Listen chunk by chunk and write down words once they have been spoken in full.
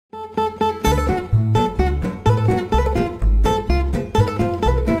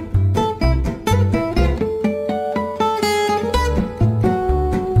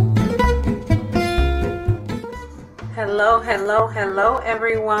Hello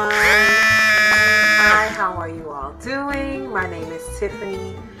everyone. Hi, how are you all doing? My name is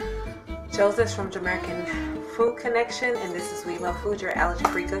Tiffany Joseph from Jamaican Food Connection, and this is We Love Food, your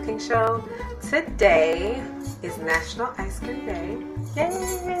allergy-free cooking show. Today is National Ice Cream Day.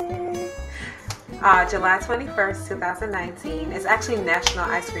 Yay! July 21st, 2019. It's actually National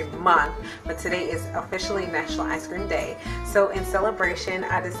Ice Cream Month, but today is officially National Ice Cream Day. So in celebration,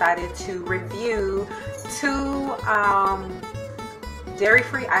 I decided to review two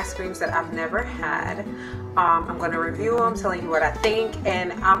dairy-free ice creams that I've never had. I'm going to review them, telling you what I think,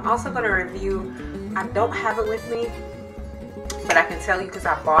 and I'm also going to review, I don't have it with me, but I can tell you because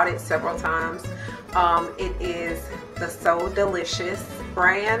I bought it several times. It is the So Delicious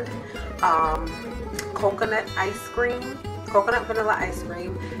brand coconut vanilla ice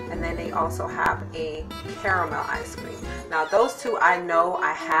cream, and then they also have a caramel ice cream. Now those two I know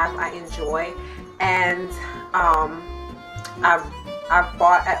I enjoy, and I've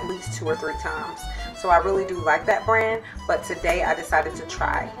bought at least 2 or 3 times. So I really do like that brand, but today I decided to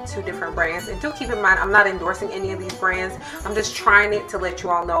try 2 different brands. And do keep in mind, I'm not endorsing any of these brands. I'm just trying it to let you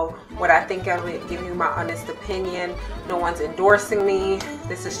all know what I think of it, give you my honest opinion. No one's endorsing me.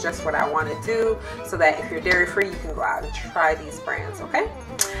 This is just what I want to do, so that if you're dairy free, you can go out and try these brands, okay?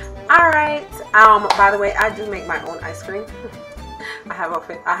 All right. By the way, I do make my own ice cream. I have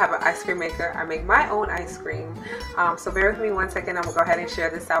an ice cream maker. I make my own ice cream. So bear with me 1 second. I'm gonna go ahead and share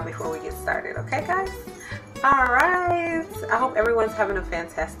this out before we get started. Okay, guys? All right. I hope everyone's having a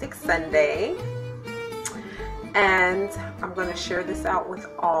fantastic Sunday. And I'm gonna share this out with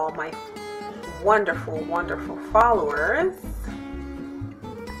all my wonderful, wonderful followers.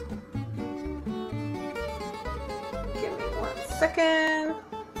 Give me 1 second.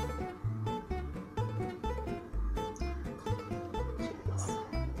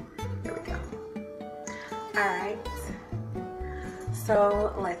 Alright,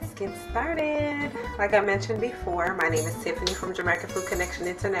 so let's get started. Like I mentioned before, my name is Tiffany from Jamaican Food Connection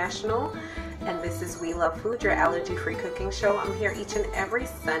International, and this is We Love Food, your allergy-free cooking show. I'm here each and every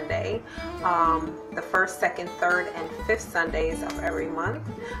Sunday, the 1st, 2nd, 3rd, and 5th Sundays of every month.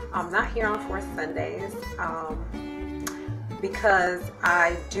 I'm not here on 4th Sundays because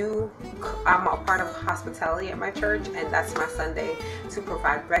I'm a part of hospitality at my church, and that's my Sunday to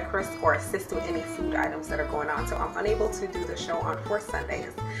provide breakfast or assist with any food items that are going on. So I'm unable to do the show on 4th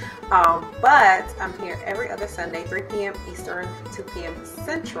Sundays. But I'm here every other Sunday, 3 p.m. Eastern, 2 p.m.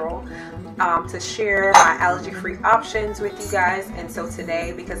 Central, to share my allergy-free options with you guys. And so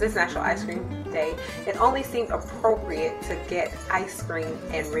today, because it's National Ice Cream Day, it only seemed appropriate to get ice cream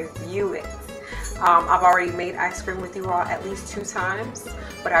and review it. I've already made ice cream with you all at least 2 times,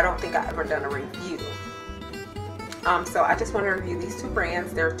 but I don't think I've ever done a review. So I just want to review these 2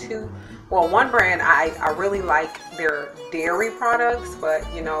 brands. There are 2, well, one brand I really like their dairy products,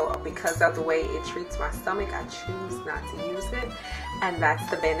 but you know, because of the way it treats my stomach, I choose not to use it. And that's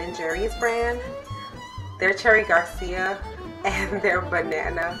the Ben & Jerry's brand. Their Cherry Garcia and their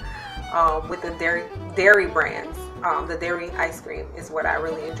banana with the dairy brands. The dairy ice cream is what I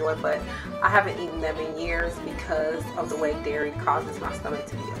really enjoy, but I haven't eaten them in years because of the way dairy causes my stomach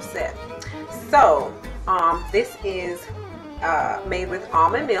to be upset. So this is made with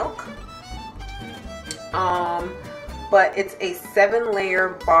almond milk, but it's a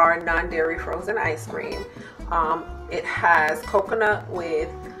 7-layer bar non-dairy frozen ice cream. It has coconut with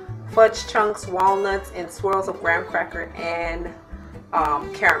fudge chunks, walnuts, and swirls of graham cracker and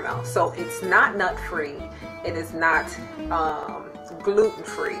caramel. So it's not nut-free. It is not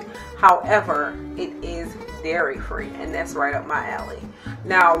gluten-free. However, it is dairy-free, and that's right up my alley.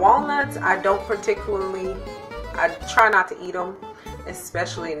 Now, walnuts, I try not to eat them,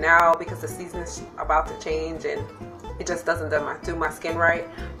 especially now because the season is about to change and it just doesn't do my skin right.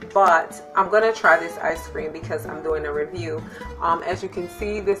 But I'm going to try this ice cream because I'm doing a review. As you can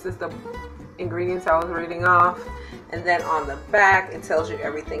see, this is the ingredients I was reading off. And then on the back, it tells you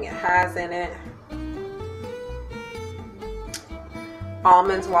everything it has in it.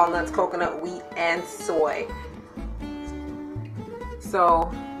 Almonds, walnuts, coconut, wheat, and soy.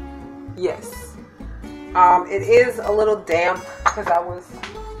 So, yes. It is a little damp because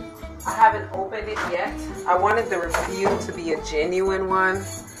I haven't opened it yet. I wanted the review to be a genuine one.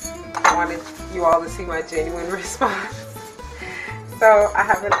 I wanted you all to see my genuine response. So, I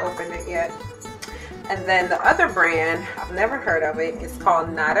haven't opened it yet. And then the other brand, I've never heard of it. It's called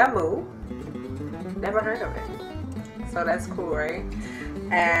Nadamu. Never heard of it. So that's cool, right?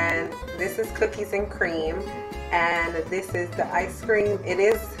 And this is cookies and cream. And this is the ice cream. It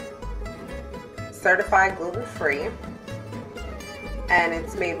is certified gluten-free. And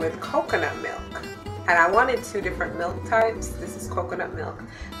it's made with coconut milk. And I wanted 2 different milk types. This is coconut milk.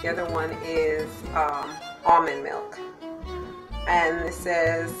 The other one is almond milk. And it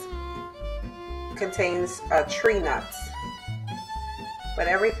says contains tree nuts. But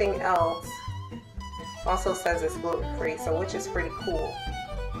everything else also says it's gluten-free, so which is pretty cool.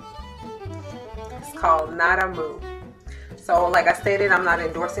 It's called Nada Moo. So like I stated, I'm not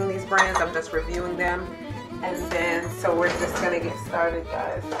endorsing these brands, I'm just reviewing them. And then, so we're just gonna get started,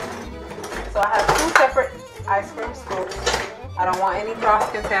 guys. So I have 2 separate ice cream scoops. I don't want any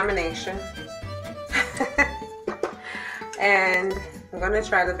cross-contamination. And I'm gonna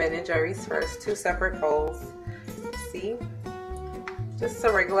try the Ben & Jerry's first, 2 separate bowls. See? Just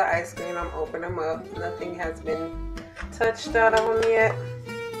a regular ice cream. I'm opening them up. Nothing has been touched out of them yet.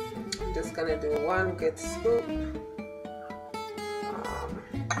 I'm just gonna do 1 good scoop.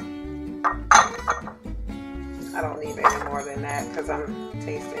 I don't need any more than that because I'm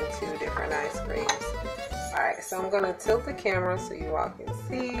tasting 2 different ice creams. Alright, so I'm going to tilt the camera so you all can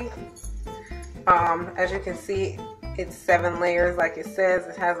see. As you can see, it's 7 layers like it says.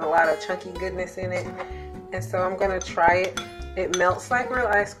 It has a lot of chunky goodness in it. And so I'm going to try it. It melts like real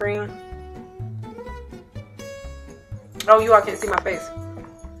ice cream. Oh, you all can't see my face.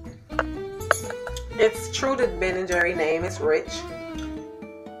 It's true to Ben & Jerry name. It's rich.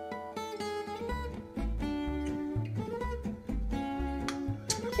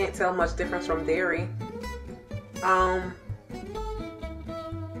 Can't tell much difference from dairy.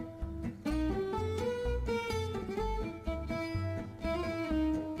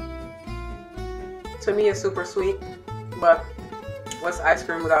 To me, it's super sweet, but what's ice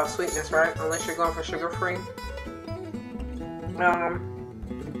cream without sweetness, right? Unless you're going for sugar-free.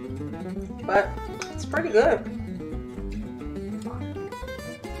 But it's pretty good.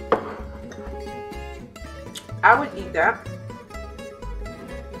 I would eat that.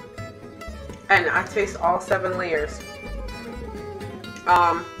 And I taste all 7 layers.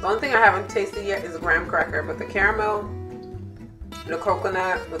 The only thing I haven't tasted yet is a graham cracker, but the caramel, the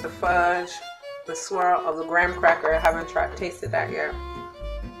coconut with the fudge, the swirl of the graham cracker, I haven't tasted that yet.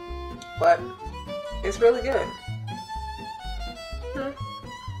 But it's really good.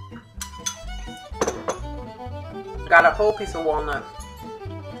 Got a whole piece of walnut.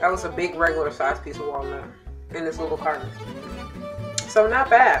 That was a big regular size piece of walnut in this little carton. So not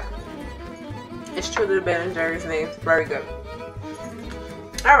bad. It's true to the Ben & Jerry's name. It's very good.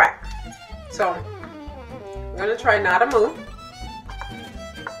 Alright. So, I'm going to try Nada Moo.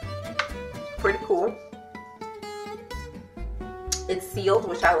 Pretty cool. It's sealed,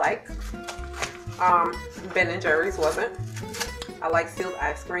 which I like. Ben & Jerry's wasn't. I like sealed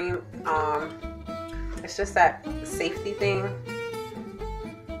ice cream. It's just that safety thing.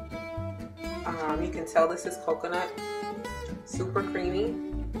 You can tell this is coconut. Super creamy.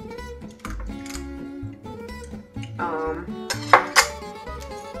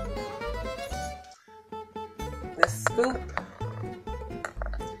 This scoop,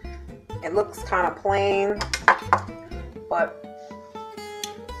 it looks kind of plain, but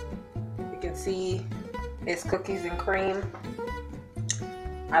you can see it's cookies and cream.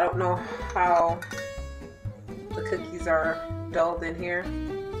 I don't know how the cookies are dulled in here.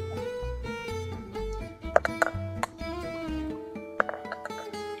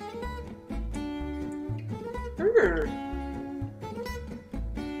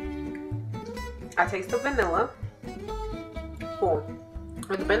 I taste the vanilla. Cool.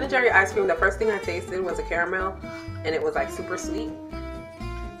 With the Ben & Jerry ice cream, the first thing I tasted was a caramel, and it was like super sweet.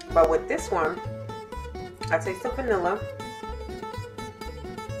 But with this one, I taste the vanilla.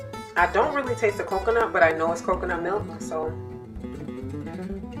 I don't really taste the coconut, but I know it's coconut milk. So,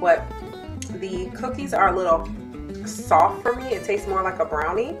 but the cookies are a little soft for me. It tastes more like a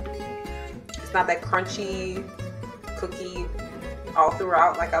brownie. It's not that crunchy cookie all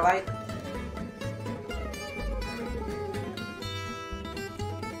throughout like I like.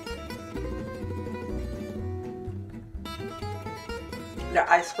 The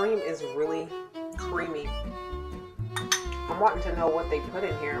ice cream is really creamy. I'm wanting to know what they put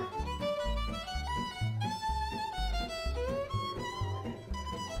in here.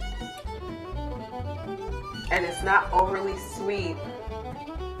 And it's not overly sweet.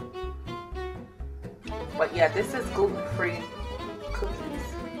 But yeah, this is gluten-free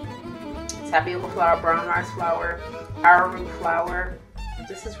cookies. Tapioca flour, brown rice flour, arrowroot flour.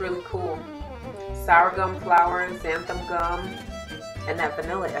 This is really cool. Sour gum flour, xanthan gum. And that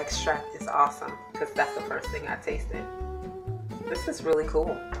vanilla extract is awesome because that's the first thing I tasted. This is really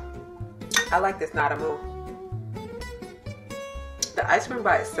cool. I like this Nada Moo. The ice cream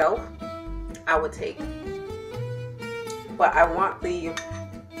by itself, I would take. But I want the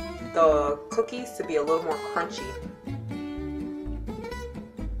the cookies to be a little more crunchy.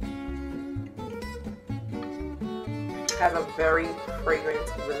 Has a very fragrant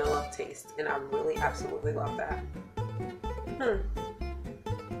vanilla taste, and I really absolutely love that.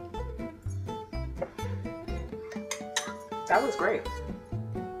 That was great.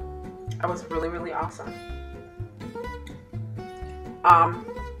 That was really, really awesome.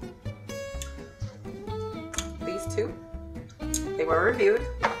 These two, they were reviewed.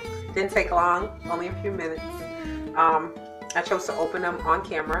 Didn't take long, only a few minutes. I chose to open them on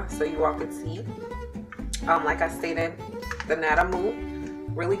camera so you all could see. Like I stated, the Natamoo,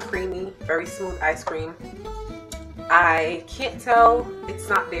 really creamy, very smooth ice cream. I can't tell it's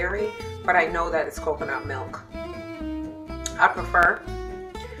not dairy, but I know that it's coconut milk. I prefer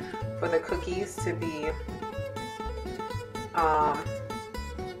for the cookies to be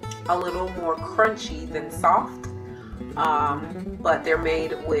a little more crunchy than soft, but they're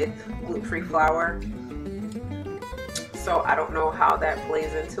made with gluten-free flour, so I don't know how that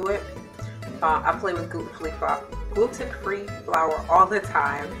plays into it. I play with gluten-free flour all the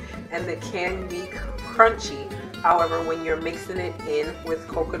time, and it can be crunchy. However, when you're mixing it in with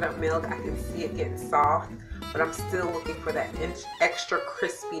coconut milk, I can see it getting soft, but I'm still looking for that extra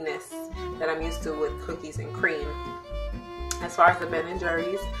crispiness that I'm used to with cookies and cream. As far as the Ben &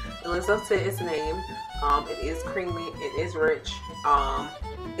 Jerry's, it lives up to its name. It is creamy, it is rich.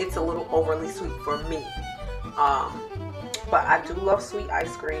 It's a little overly sweet for me. But I do love sweet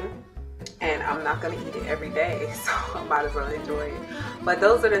ice cream, and I'm not going to eat it every day, so I might as well enjoy it. But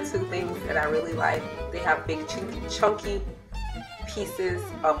those are the two things that I really like. They have big chunky pieces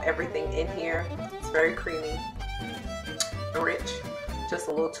of everything in here. It's very creamy, rich, just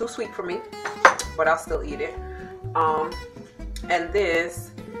a little too sweet for me, but I'll still eat it. And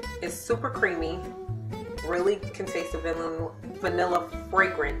this is super creamy, really can taste the vanilla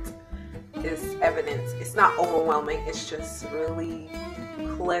fragrant is evident. It's not overwhelming, it's just really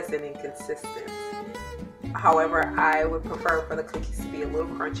pleasant and consistent. However, I would prefer for the cookies to be a little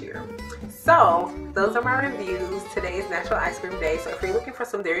crunchier. So those are my reviews. Today is National Ice Cream Day, so if you're looking for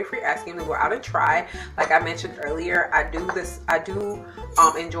some dairy-free ice cream to go out and try, like I mentioned earlier, I do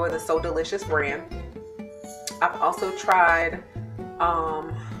enjoy the So Delicious brand. I've also tried,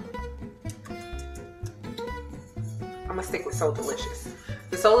 I'm gonna stick with So Delicious.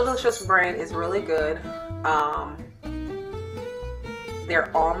 The So Delicious brand is really good.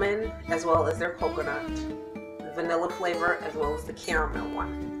 Their almond as well as their coconut, vanilla flavor as well as the caramel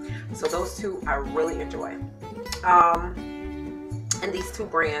one. So those two I really enjoy. And these two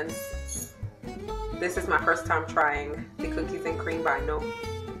brands, this is my first time trying the cookies and cream by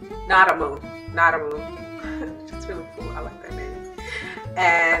Natamoo. It's really cool. I like that name.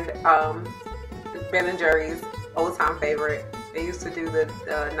 And Ben & Jerry's, old time favorite. They used to do the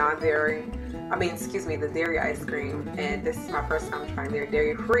non-dairy, the dairy ice cream, and this is my first time trying their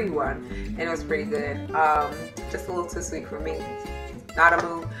dairy-free one, and it was pretty good. Just a little too sweet for me.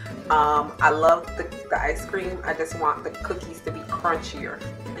 Natamoo. I love the ice cream. I just want the cookies to be crunchier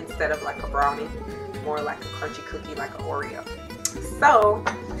instead of like a brownie, more like a crunchy cookie, like an Oreo. So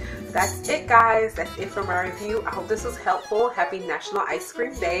that's it, guys. That's it for my review. I hope this was helpful. Happy National Ice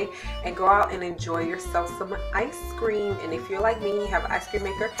Cream Day, and go out and enjoy yourself some ice cream. And if you're like me, you have an ice cream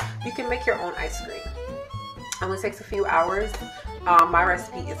maker, you can make your own ice cream. It only takes a few hours. My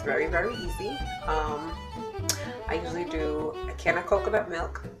recipe is very, very easy. I usually do a can of coconut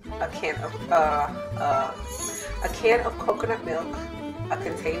milk, a can of coconut milk, a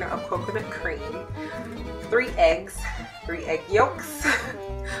container of coconut cream, 3 eggs, 3 egg yolks,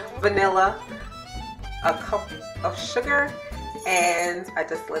 vanilla, a cup of sugar, and I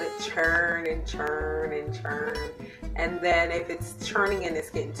just let it churn and churn and churn. And then if it's churning and it's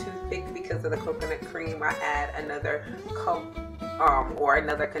getting too thick because of the coconut cream, I add another cup or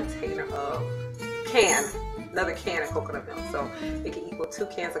another container of another can of coconut milk. So it can equal 2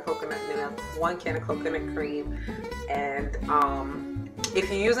 cans of coconut milk, 1 can of coconut cream. And if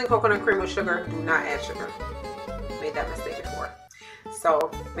you're using coconut cream with sugar, do not add sugar. Made that mistake before.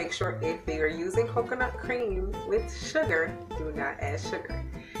 So make sure if you're using coconut cream with sugar, do not add sugar.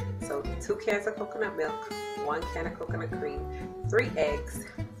 So 2 cans of coconut milk, 1 can of coconut cream, 3 eggs,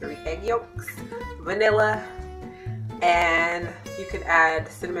 3 egg yolks, vanilla, and you can add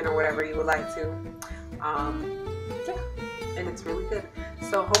cinnamon or whatever you would like to. Yeah, and it's really good.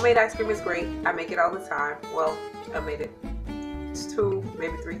 So homemade ice cream is great. I make it all the time. Well, I made it 2,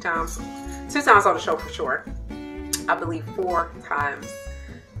 maybe 3 times. 2 times on the show for sure. I believe 4 times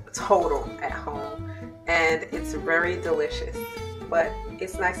total at home, and it's very delicious. But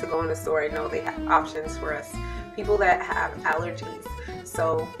it's nice to go in the store and know they have options for us people that have allergies.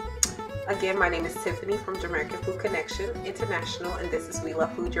 So Again, my name is Tiffany from Jamaican Food Connection International, and this is We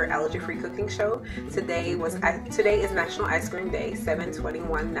Love Food, your allergy-free cooking show. Today is National Ice Cream Day,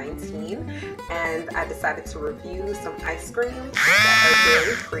 7/21/19, and I decided to review some ice creams that are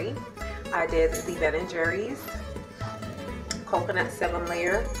dairy-free. I did the Ben & Jerry's Coconut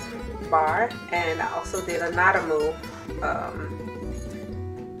 7-layer bar, and I also did a Nadamu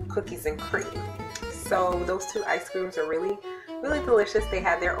cookies and cream. So those two ice creams are really delicious. They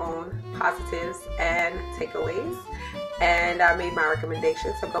had their own positives and takeaways, and I made my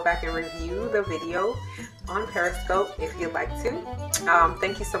recommendations, so go back and review the video on Periscope if you'd like to.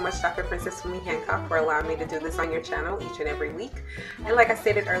 Thank you so much, Dr. Princess Fumi Hancock, for allowing me to do this on your channel each and every week. And like I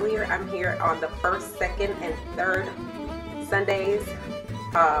stated earlier, I'm here on the first, second, and third Sundays,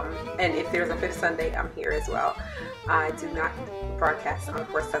 and if there's a fifth Sunday, I'm here as well. I do not broadcast on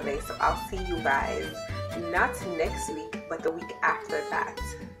fourth Sunday, so I'll see you guys not next week, but the week after that.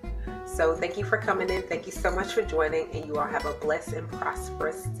 So thank you for coming in. Thank you so much for joining, and you all have a blessed and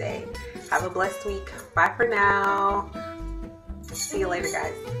prosperous day. Have a blessed week. Bye for now. See you later,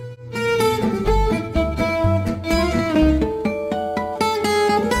 guys.